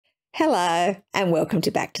Hello and welcome to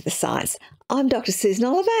Back to the Science. I'm Dr. Susan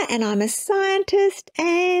Oliver and I'm a scientist,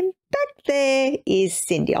 and back there is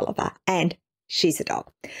Cindy Oliver and she's a dog.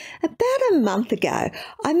 About a month ago,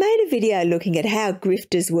 I made a video looking at how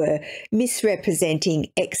grifters were misrepresenting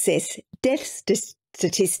excess death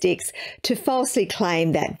statistics to falsely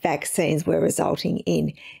claim that vaccines were resulting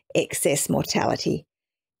in excess mortality.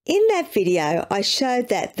 In that video, I showed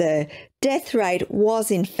that the death rate was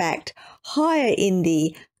in fact higher in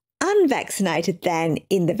the unvaccinated than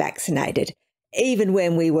in the vaccinated, even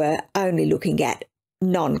when we were only looking at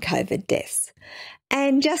non-COVID deaths.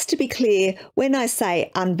 And just to be clear, when I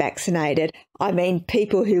say unvaccinated, I mean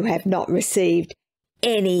people who have not received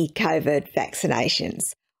any COVID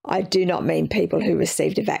vaccinations. I do not mean people who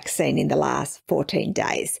received a vaccine in the last 14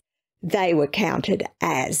 days. They were counted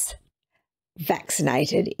as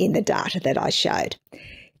vaccinated in the data that I showed.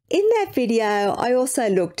 In that video, I also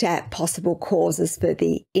looked at possible causes for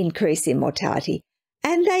the increase in mortality,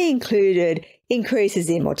 and they included increases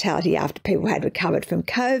in mortality after people had recovered from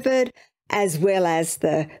COVID, as well as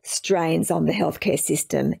the strains on the healthcare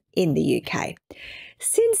system in the UK.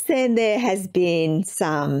 Since then, there has been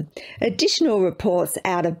some additional reports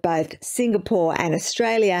out of both Singapore and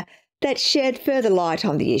Australia that shed further light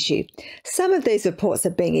on the issue. Some of these reports are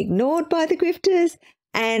being ignored by the grifters,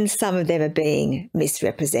 and some of them are being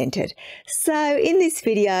misrepresented. So in this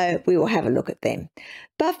video, we will have a look at them.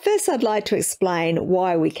 But first, I'd like to explain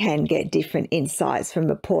why we can get different insights from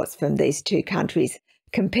reports from these two countries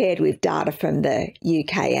compared with data from the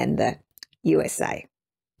UK and the USA.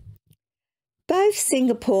 Both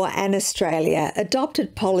Singapore and Australia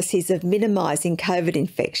adopted policies of minimising COVID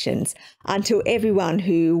infections until everyone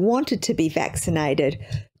who wanted to be vaccinated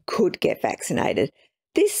could get vaccinated.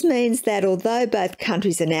 This means that although both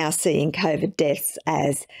countries are now seeing COVID deaths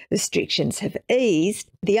as restrictions have eased,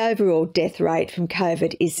 the overall death rate from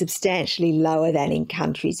COVID is substantially lower than in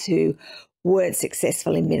countries who weren't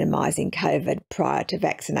successful in minimising COVID prior to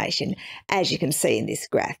vaccination, as you can see in this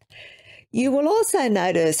graph. You will also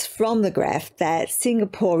notice from the graph that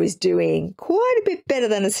Singapore is doing quite a bit better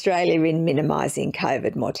than Australia in minimising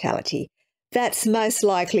COVID mortality. That's most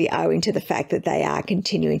likely owing to the fact that they are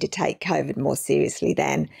continuing to take COVID more seriously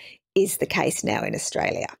than is the case now in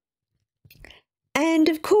Australia. And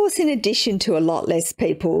of course, in addition to a lot less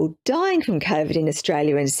people dying from COVID in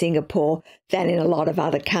Australia and Singapore than in a lot of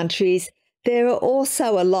other countries, there are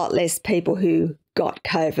also a lot less people who got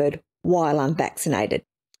COVID while unvaccinated.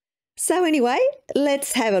 So anyway,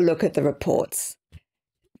 let's have a look at the reports.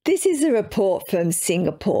 This is a report from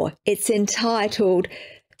Singapore. It's entitled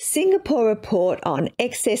Singapore Report on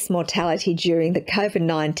Excess Mortality During the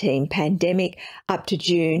COVID-19 Pandemic up to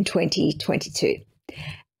June 2022.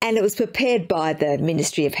 And it was prepared by the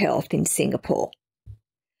Ministry of Health in Singapore.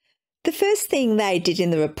 The first thing they did in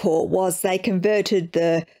the report was they converted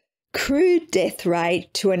the crude death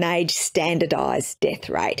rate to an age standardised death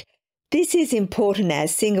rate. This is important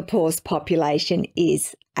as Singapore's population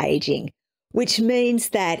is ageing, which means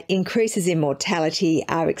that increases in mortality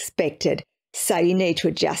are expected. So you need to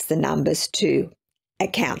adjust the numbers to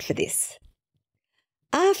account for this.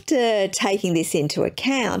 After taking this into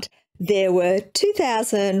account, there were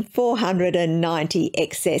 2,490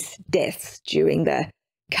 excess deaths during the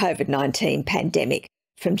COVID-19 pandemic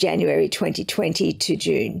from January 2020 to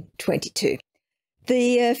June 22.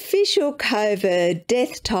 The official COVID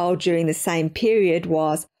death toll during the same period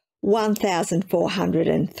was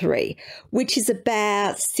 1,403, which is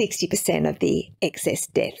about 60% of the excess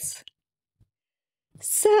deaths.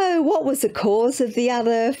 So what was the cause of the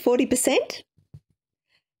other 40%?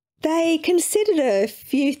 They considered a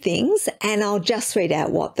few things, and I'll just read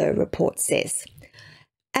out what the report says.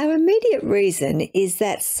 Our immediate reason is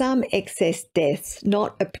that some excess deaths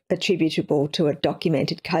not attributable to a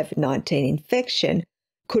documented COVID-19 infection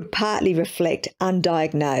could partly reflect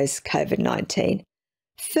undiagnosed COVID-19.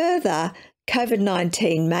 Further,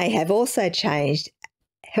 COVID-19 may have also changed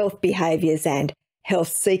health behaviours and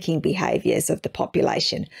health-seeking behaviours of the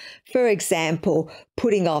population. For example,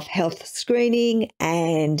 putting off health screening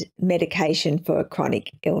and medication for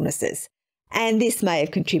chronic illnesses. And this may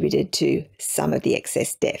have contributed to some of the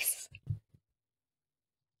excess deaths.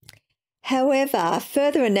 However,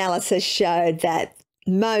 further analysis showed that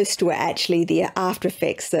most were actually the after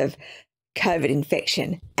effects of COVID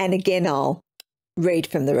infection. And again, I'll read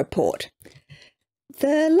from the report.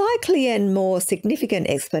 The likely and more significant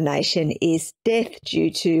explanation is death due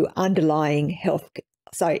to underlying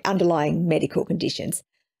medical conditions,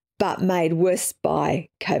 but made worse by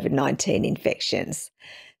COVID-19 infections.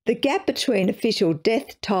 The gap between official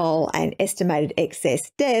death toll and estimated excess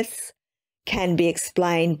deaths can be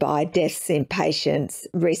explained by deaths in patients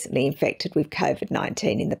recently infected with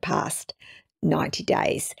COVID-19 in the past 90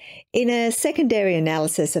 days. In a secondary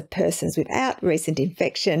analysis of persons without recent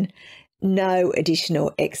infection, no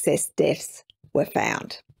additional excess deaths were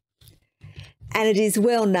found. And it is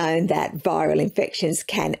well known that viral infections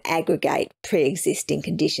can aggregate pre-existing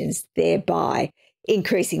conditions, thereby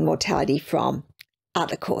increasing mortality from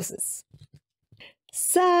other causes.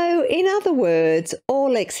 So, in other words,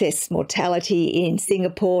 all excess mortality in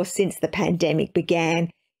Singapore since the pandemic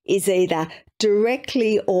began is either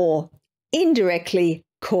directly or indirectly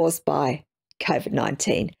caused by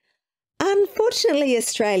COVID-19. Unfortunately,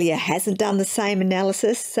 Australia hasn't done the same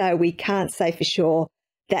analysis, so we can't say for sure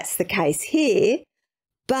that's the case here,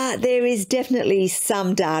 but there is definitely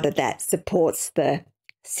some data that supports the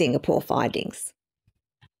Singapore findings.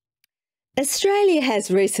 Australia has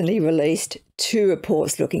recently released 2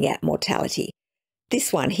 reports looking at mortality.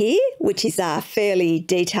 This one here, which is a fairly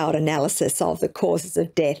detailed analysis of the causes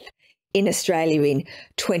of death in Australia in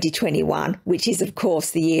 2021, which is, of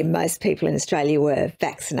course, the year most people in Australia were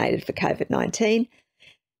vaccinated for COVID-19.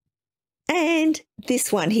 And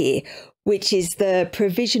this one here, which is the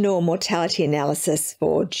provisional mortality analysis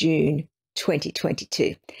for June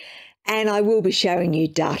 2022. And I will be showing you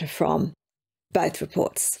data from both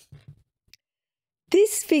reports.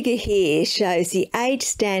 This figure here shows the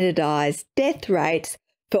age-standardised death rates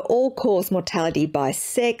for all-cause mortality by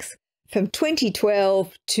sex from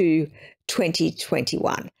 2012 to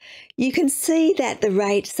 2021. You can see that the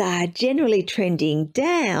rates are generally trending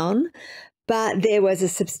down, but there was a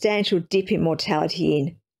substantial dip in mortality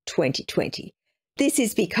in 2020. This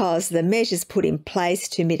is because the measures put in place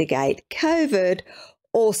to mitigate COVID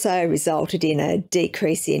also resulted in a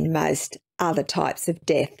decrease in most other types of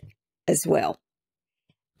death as well.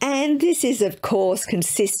 And this is, of course,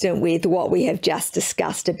 consistent with what we have just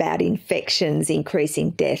discussed about infections increasing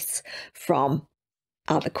deaths from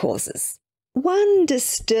other causes. One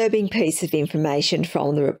disturbing piece of information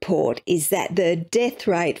from the report is that the death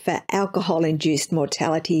rate for alcohol-induced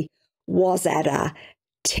mortality was at a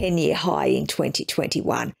 10-year high in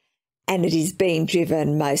 2021, and it is being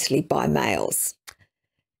driven mostly by males.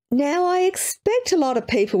 Now, I expect a lot of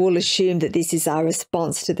people will assume that this is our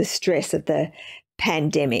response to the stress of the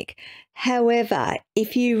pandemic. However,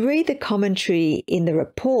 if you read the commentary in the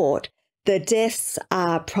report, the deaths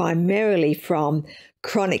are primarily from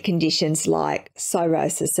chronic conditions like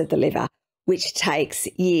cirrhosis of the liver, which takes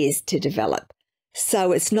years to develop.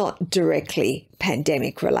 So it's not directly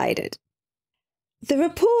pandemic related. The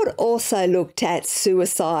report also looked at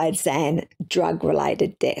suicides and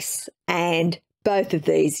drug-related deaths, and both of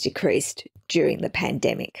these decreased during the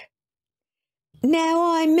pandemic.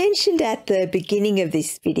 Now, I mentioned at the beginning of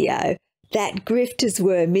this video that grifters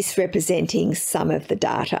were misrepresenting some of the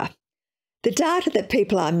data. The data that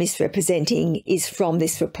people are misrepresenting is from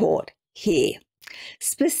this report here.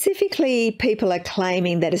 Specifically, people are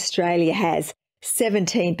claiming that Australia has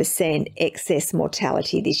 17% excess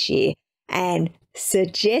mortality this year and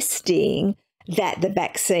suggesting that the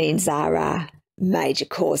vaccines are a major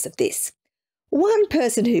cause of this. One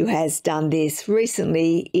person who has done this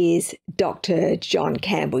recently is Dr. John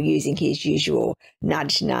Campbell, using his usual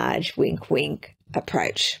nudge, nudge, wink, wink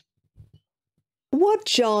approach. What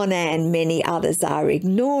John and many others are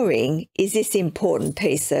ignoring is this important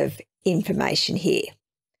piece of information here.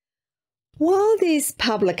 While this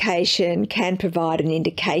publication can provide an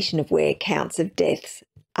indication of where counts of deaths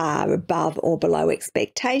are above or below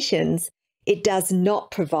expectations, it does not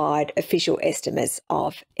provide official estimates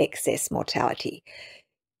of excess mortality.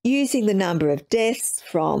 Using the number of deaths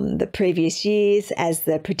from the previous years as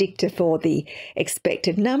the predictor for the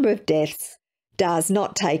expected number of deaths does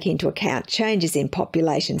not take into account changes in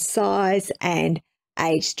population size and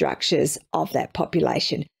age structures of that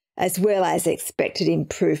population, as well as expected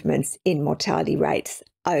improvements in mortality rates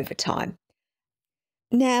over time.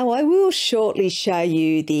 Now, I will shortly show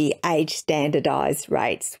you the age standardised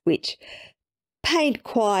rates, which paint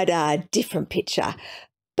quite a different picture.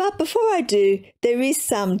 But before I do, there is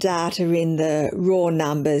some data in the raw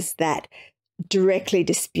numbers that directly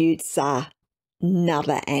disputes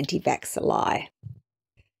another anti-vaxxer lie.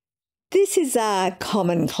 This is a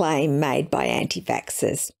common claim made by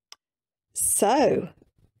anti-vaxxers. So,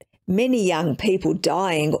 many young people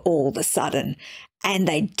dying all of a sudden, and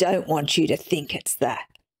they don't want you to think it's the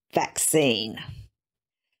vaccine.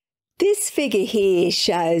 This figure here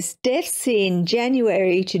shows deaths in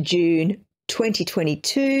January to June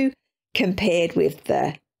 2022 compared with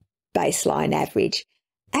the baseline average.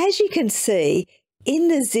 As you can see, In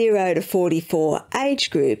the 0 to 44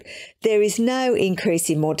 age group, there is no increase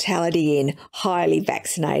in mortality in highly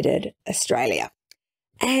vaccinated Australia.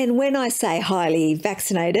 And when I say highly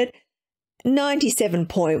vaccinated,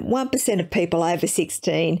 97.1% of people over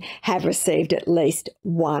 16 have received at least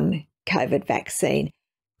one COVID vaccine,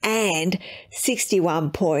 and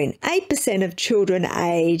 61.8% of children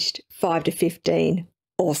aged 5 to 15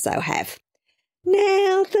 also have.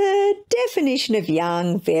 Now, the definition of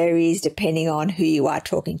young varies depending on who you are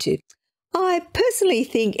talking to. I personally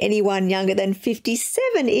think anyone younger than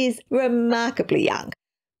 57 is remarkably young,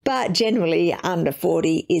 but generally under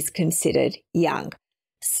 40 is considered young.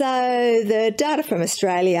 So the data from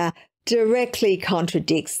Australia directly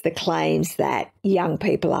contradicts the claims that young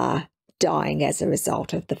people are dying as a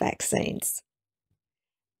result of the vaccines.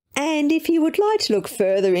 And if you would like to look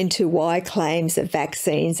further into why claims that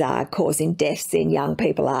vaccines are causing deaths in young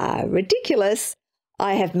people are ridiculous,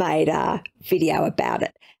 I have made a video about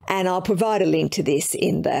it, and I'll provide a link to this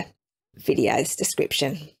in the video's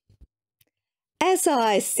description. As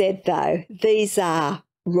I said though, these are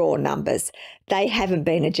raw numbers. They haven't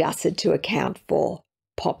been adjusted to account for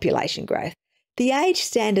population growth. The age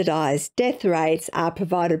standardised death rates are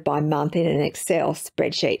provided by month in an Excel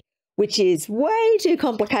spreadsheet, which is way too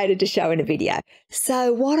complicated to show in a video.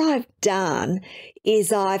 So what I've done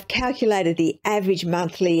is I've calculated the average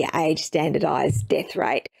monthly age standardised death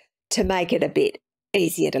rate to make it a bit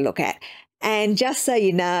easier to look at. And just so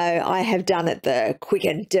you know, I have done it the quick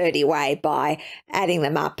and dirty way by adding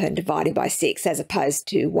them up and dividing by 6, as opposed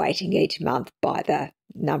to weighting each month by the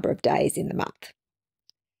number of days in the month.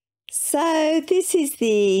 So this is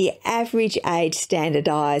the average age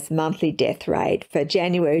standardised monthly death rate for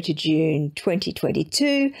January to June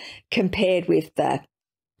 2022 compared with the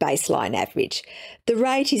baseline average. The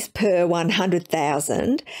rate is per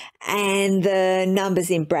 100,000 and the numbers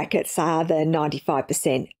in brackets are the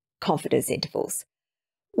 95% confidence intervals.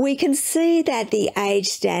 We can see that the age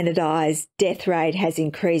standardised death rate has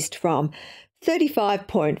increased from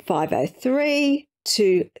 35.503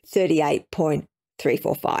 to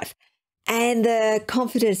 38.345. And the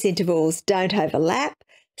confidence intervals don't overlap,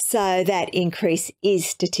 so that increase is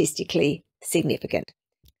statistically significant.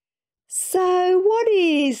 So what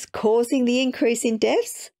is causing the increase in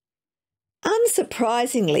deaths?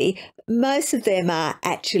 Unsurprisingly, most of them are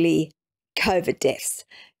actually COVID deaths.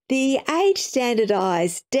 The age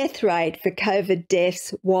standardised death rate for COVID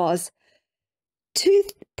deaths was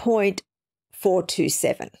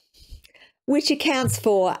 2.427, which accounts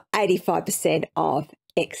for 85% of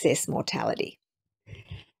excess mortality.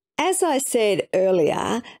 As I said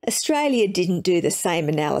earlier, Australia didn't do the same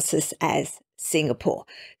analysis as Singapore,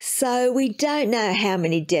 so we don't know how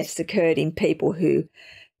many deaths occurred in people who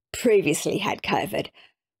previously had COVID,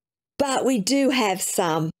 but we do have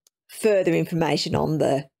some further information on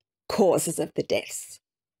the causes of the deaths.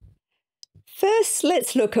 First,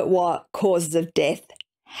 let's look at what causes of death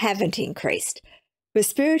haven't increased.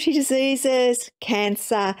 Respiratory diseases,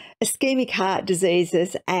 cancer, ischemic heart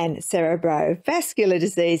diseases, and cerebrovascular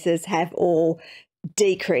diseases have all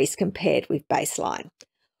decreased compared with baseline,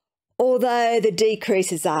 although the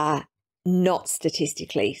decreases are not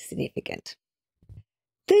statistically significant.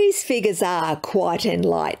 These figures are quite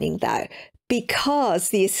enlightening though, because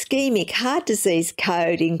the ischemic heart disease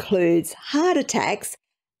code includes heart attacks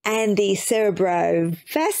and the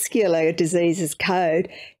cerebrovascular diseases code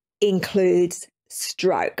includes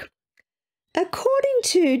stroke. According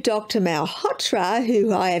to Dr. Malhotra,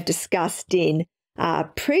 who I have discussed in a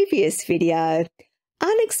previous video,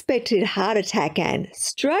 unexpected heart attack and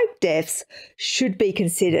stroke deaths should be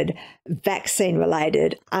considered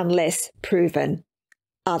vaccine-related unless proven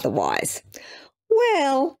otherwise.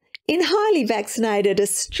 Well, in highly vaccinated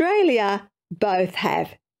Australia, both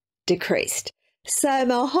have decreased. So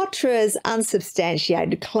Malhotra's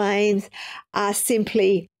unsubstantiated claims are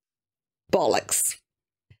simply bollocks.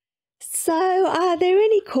 So are there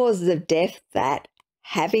any causes of death that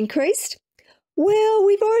have increased? Well,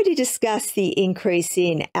 we've already discussed the increase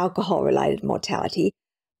in alcohol-related mortality,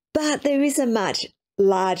 but there is a much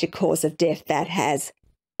larger cause of death that has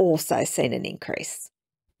also seen an increase.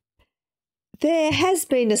 There has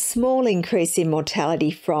been a small increase in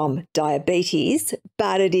mortality from diabetes,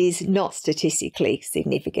 but it is not statistically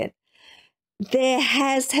significant. There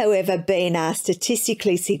has, however, been a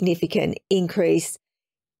statistically significant increase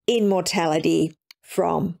in mortality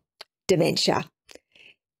from dementia.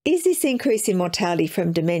 Is this increase in mortality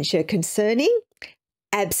from dementia concerning?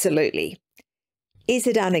 Absolutely. Is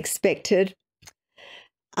it unexpected?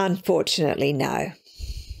 Unfortunately, no.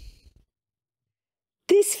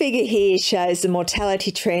 This figure here shows the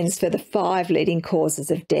mortality trends for the 5 leading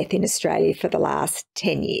causes of death in Australia for the last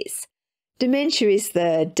 10 years. Dementia is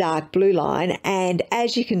the dark blue line, and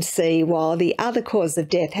as you can see, while the other causes of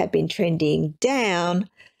death have been trending down,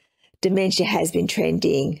 dementia has been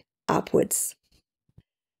trending upwards.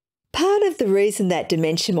 Part of the reason that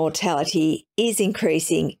dementia mortality is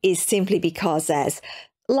increasing is simply because as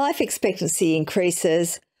life expectancy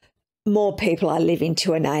increases, more people are living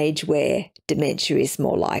to an age where dementia is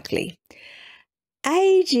more likely.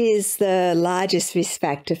 Age is the largest risk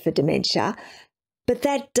factor for dementia, but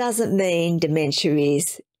that doesn't mean dementia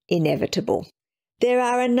is inevitable. There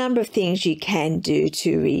are a number of things you can do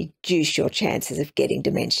to reduce your chances of getting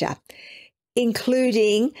dementia,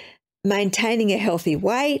 including maintaining a healthy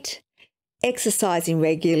weight, exercising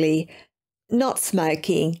regularly, not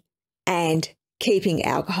smoking, and keeping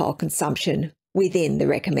alcohol consumption within the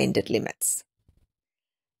recommended limits.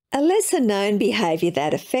 A lesser known behaviour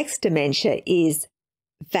that affects dementia is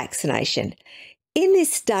vaccination. In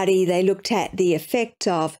this study, they looked at the effect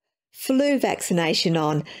of flu vaccination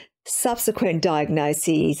on subsequent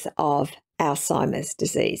diagnoses of Alzheimer's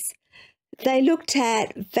disease. They looked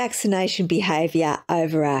at vaccination behaviour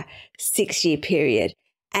over a 6-year period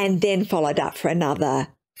and then followed up for another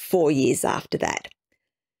 4 years after that.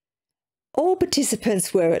 All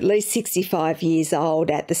participants were at least 65 years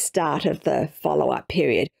old at the start of the follow-up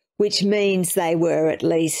period, which means they were at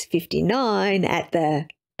least 59 at the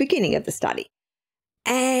beginning of the study.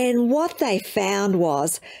 And what they found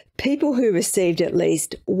was people who received at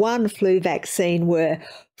least one flu vaccine were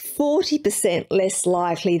 40% less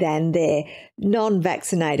likely than their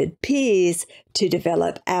non-vaccinated peers to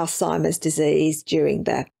develop Alzheimer's disease during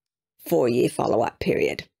the 4-year follow-up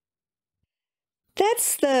period.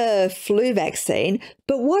 That's the flu vaccine,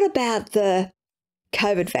 but what about the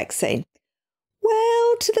COVID vaccine?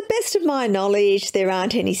 Well, to the best of my knowledge, there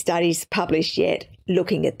aren't any studies published yet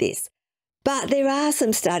looking at this. But there are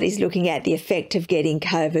some studies looking at the effect of getting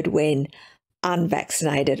COVID when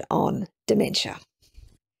unvaccinated on dementia.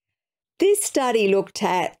 This study looked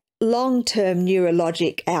at long-term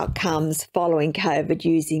neurologic outcomes following COVID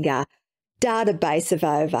using a database of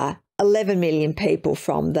over 11 million people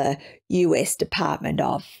from the US Department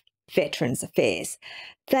of Veterans Affairs.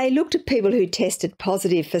 They looked at people who tested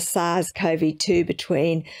positive for SARS-CoV-2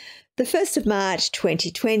 between the 1st of March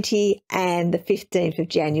 2020 and the 15th of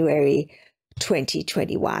January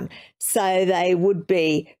 2021. So they would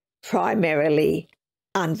be primarily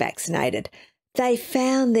unvaccinated. They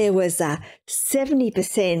found there was a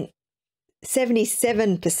 77%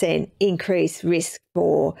 increased risk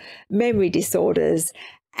for memory disorders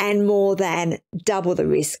and more than double the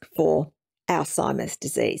risk for Alzheimer's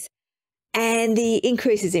disease. And the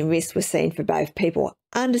increases in risk were seen for both people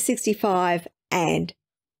under 65 and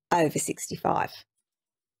over 65.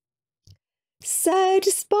 So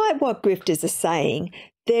despite what grifters are saying,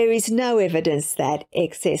 there is no evidence that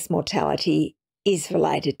excess mortality is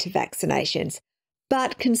related to vaccinations,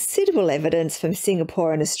 but considerable evidence from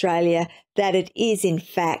Singapore and Australia that it is in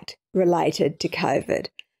fact related to COVID.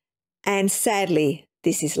 And sadly,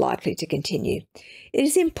 this is likely to continue. It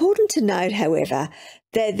is important to note, however,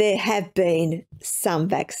 that there have been some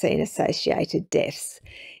vaccine-associated deaths.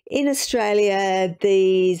 In Australia,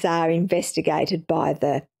 these are investigated by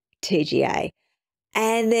the TGA,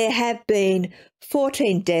 and there have been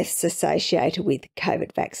 14 deaths associated with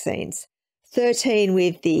COVID vaccines, 13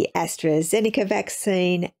 with the AstraZeneca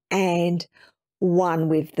vaccine and 1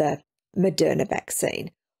 with the Moderna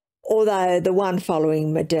vaccine, although the one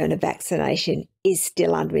following Moderna vaccination is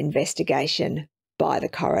still under investigation by the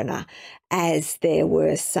coroner, as there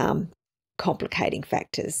were some complicating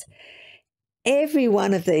factors. Every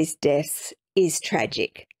one of these deaths is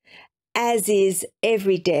tragic, as is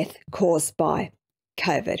every death caused by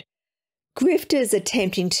COVID. Grifters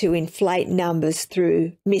attempting to inflate numbers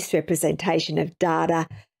through misrepresentation of data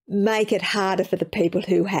make it harder for the people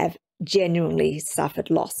who have genuinely suffered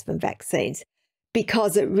loss from vaccines,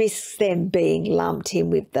 because it risks them being lumped in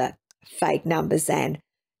with the fake numbers and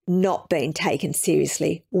not being taken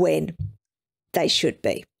seriously when they should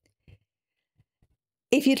be.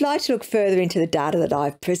 If you'd like to look further into the data that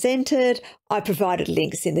I've presented, I provided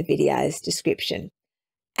links in the video's description.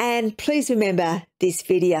 And please remember, this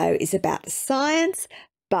video is about the science,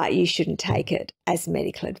 but you shouldn't take it as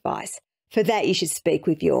medical advice. For that, you should speak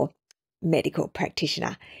with your medical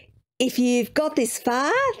practitioner. If you've got this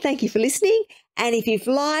far, thank you for listening. And if you've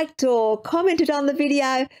liked or commented on the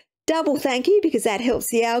video, double thank you, because that helps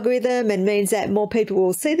the algorithm and means that more people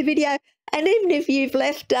will see the video. And even if you've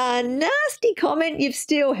left a nasty comment, you've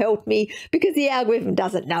still helped me, because the algorithm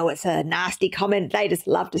doesn't know it's a nasty comment. They just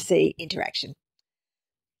love to see interaction.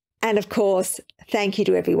 And of course, thank you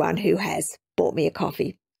to everyone who has bought me a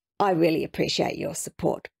coffee. I really appreciate your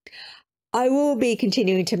support. I will be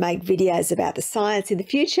continuing to make videos about the science in the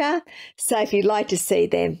future, so if you'd like to see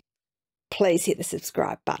them, please hit the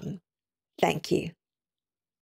subscribe button. Thank you.